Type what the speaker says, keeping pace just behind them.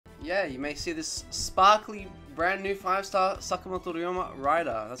Yeah, you may see this sparkly, brand new 5-star Sakamoto Ryoma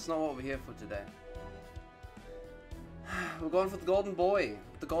rider. That's not what we're here for today. We're going for the golden boy,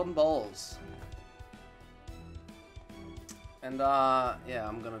 the golden balls. And yeah,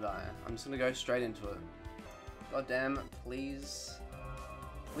 I'm gonna die. I'm just gonna go straight into it. God damn, please.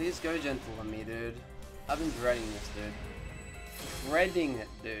 Please go gentle on me, dude. I've been dreading this, dude. Dreading it,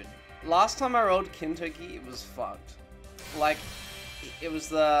 dude. Last time I rolled Kintoki, it was fucked. Like, it was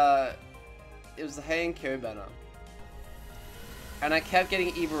the Heian Kyo banner. And I kept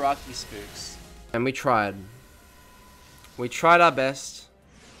getting Ibaraki spooks. And we tried. We tried our best.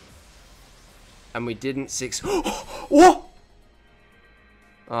 And we didn't What?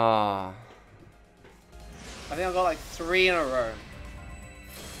 Ah. I think I got like 3 in a row.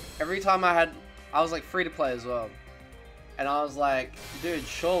 Every time I was like free to play as well. And I was like, dude,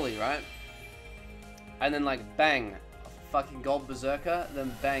 surely, right? And then like, bang. Fucking gold berserker,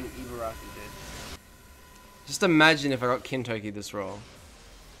 then bang, Ibaraki, dude. Just imagine if I got Kintoki this roll.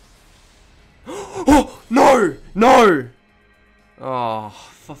 Oh, no! No! Oh,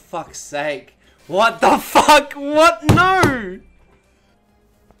 for fuck's sake. What the fuck? What? No!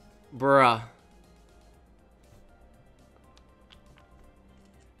 Bruh.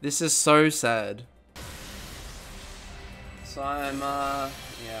 This is so sad. So yeah, I'm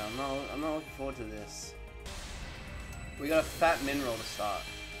not looking forward to this. We got a fat min roll to start.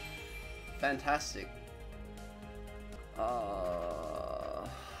 Fantastic.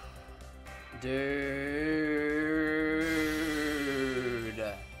 Dude.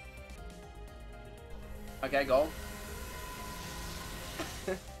 Okay, gold.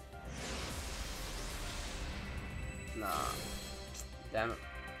 Nah. Damn it.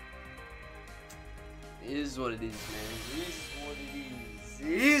 It is what it is, man. It is what it is. It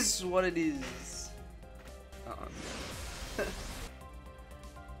is what it is.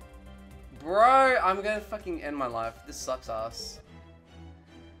 Bro, I'm gonna fucking end my life. This sucks ass.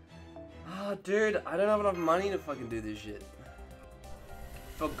 Ah, dude, I don't have enough money to fucking do this shit.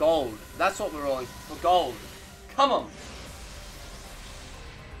 For gold. That's what we're rolling for. Gold. Come on.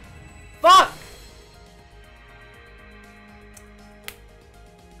 Fuck!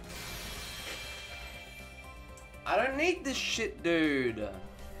 I don't need this shit, dude.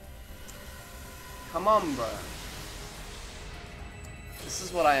 Come on, bro. This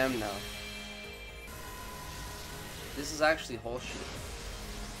is what I am now. This is actually horseshit.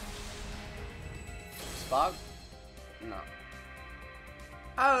 Spark? No.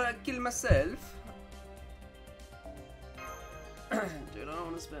 I'll kill myself. Dude, I don't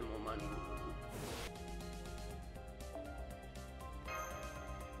want to spend more money.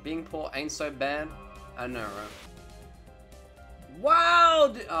 Being poor ain't so bad. I know, right?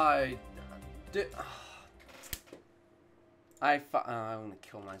 Wow! I want to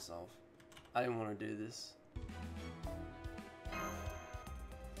kill myself. I didn't want to do this.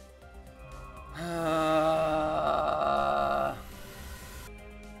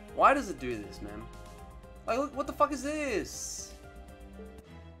 Why does it do this, man? Like, look, what the fuck is this?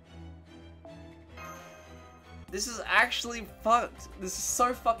 This is actually fucked. This is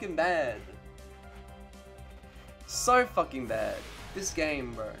so fucking bad. So fucking bad. This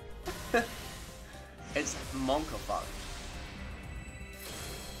game, bro. It's monka fuck.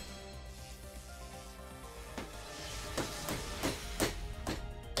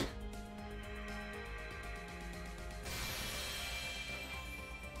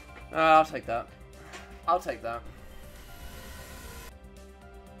 I'll take that. I'll take that.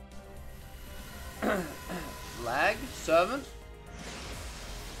 Lag? Servant?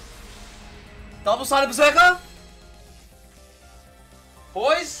 Double-sided berserker?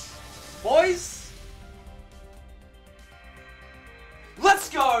 Boys? Boys? Let's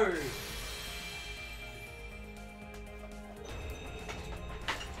go!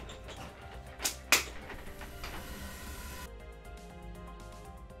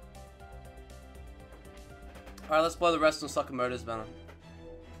 Alright, let's blow the rest on Sakamoto's banner.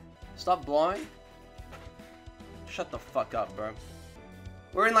 Stop blowing. Shut the fuck up, bro.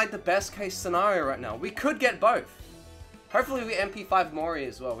 We're in like the best case scenario right now. We could get both. Hopefully we MP5 Mori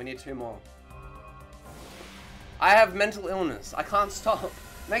as well. We need 2 more. I have mental illness. I can't stop.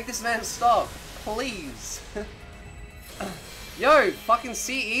 Make this man stop. Please. Yo, fucking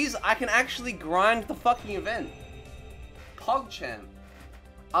CEs, I can actually grind the fucking event. PogChamp.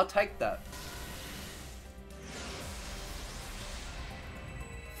 I'll take that.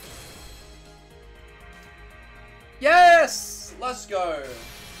 Yes! Let's go.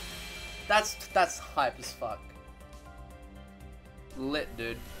 That's hype as fuck. Lit,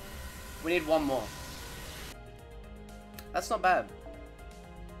 dude. We need 1 more. That's not bad.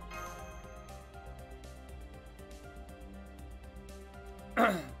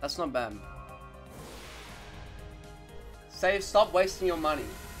 That's not bad. Save, stop wasting your money.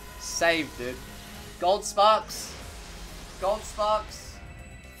 Save, dude. Gold sparks. Gold sparks.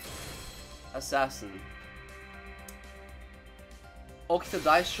 Assassin. Okita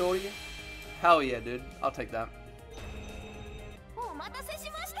dice shorty. Hell yeah, dude. I'll take that.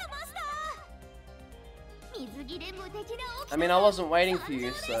 I mean, I wasn't waiting for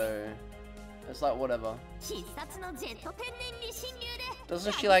you, so it's like whatever.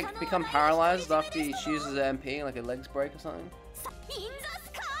 Doesn't she like become paralyzed after she uses her MP and like her legs break or something?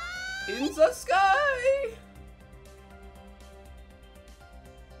 In the sky!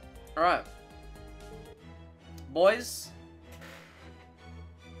 Alright. Boys.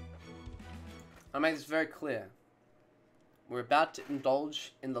 I'll make this very clear. We're about to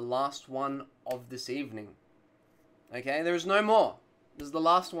indulge in the last one of this evening. Okay? There is no more. This is the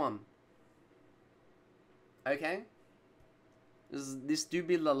last one. Okay? This do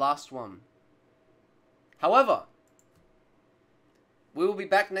be the last one. However, we will be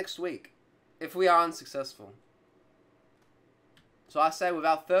back next week if we are unsuccessful. So I say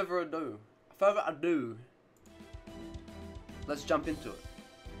without further ado, let's jump into it.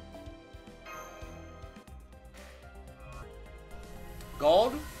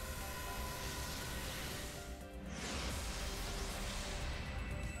 Gold.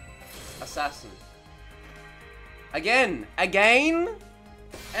 Assassin. Again!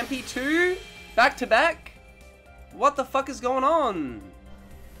 MP2? Back to back? What the fuck is going on?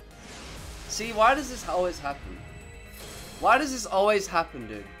 See, why does this always happen? Why does this always happen,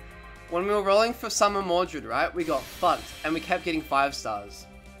 dude? When we were rolling for Summer Mordred, right? We got fucked and we kept getting 5 stars.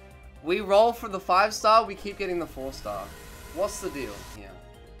 We roll for the 5-star, we keep getting the 4-star. What's the deal here?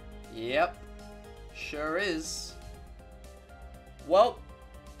 Yep. Sure is. Well,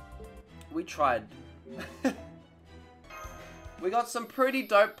 we tried. We got some pretty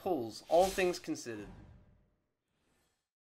dope pulls, all things considered.